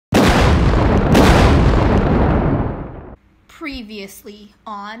previously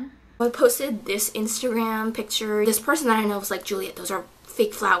on. I posted this Instagram picture. This person that I know was like, Juliet, those are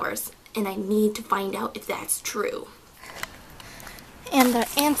fake flowers, and I need to find out if that's true. And the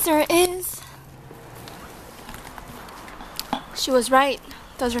answer is, she was right.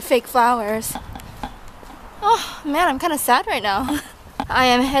 Those are fake flowers. Oh man, I'm kind of sad right now. I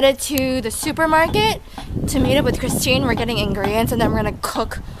am headed to the supermarket to meet up with Christine. We're getting ingredients and then we're gonna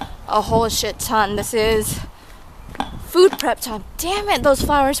cook a whole shit ton. This is food prep time. Damn it, those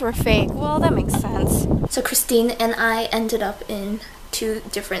flowers were fake. Well, that makes sense. So Christine and I ended up in 2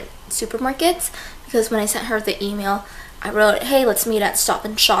 different supermarkets because when I sent her the email, I wrote, hey, let's meet at Stop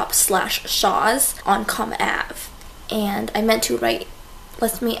and Shop / Shaw's on Com Ave. And I meant to write,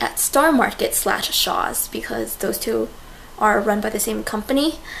 let's meet at Star Market / Shaw's because those 2 are run by the same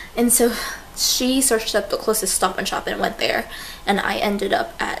company. And so she searched up the closest Stop and Shop and went there. And I ended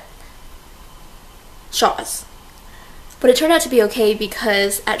up at Shaw's. But it turned out to be okay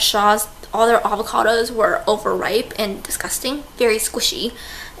because at Shaw's, all their avocados were overripe and disgusting, very squishy.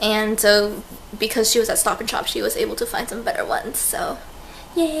 And so because she was at Stop and Shop, she was able to find some better ones. So,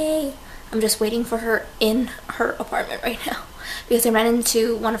 yay! I'm just waiting for her in her apartment right now because I ran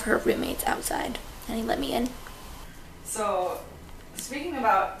into one of her roommates outside and he let me in. So, speaking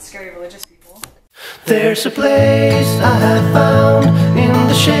about scary religious people, there's a place I have found in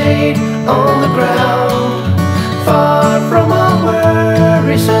the shade on the ground, far from all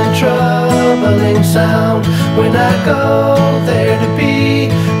worries and troubling sound. When I go there to be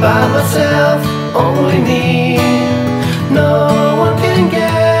by myself, only me, no one can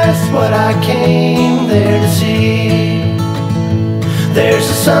guess what I came there to see. There's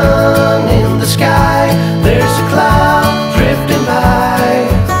a sun in the sky, there's a cloud drifting by,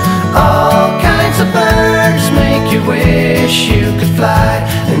 all kinds of birds make you wish you could fly.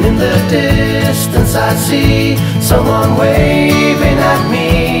 And in the distance I see someone waving at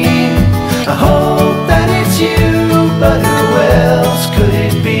me. I hope that it's you, but who else could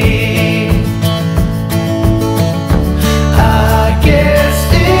it be? I guess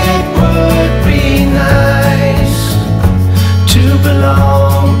it would be nice to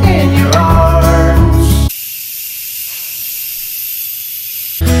belong in your arms.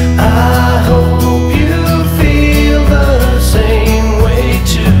 I hope you feel the same way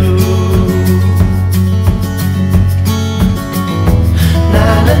too. Na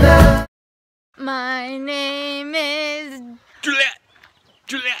na na. My name is Juliet!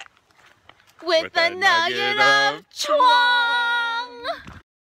 Juliet! with a nugget of twine.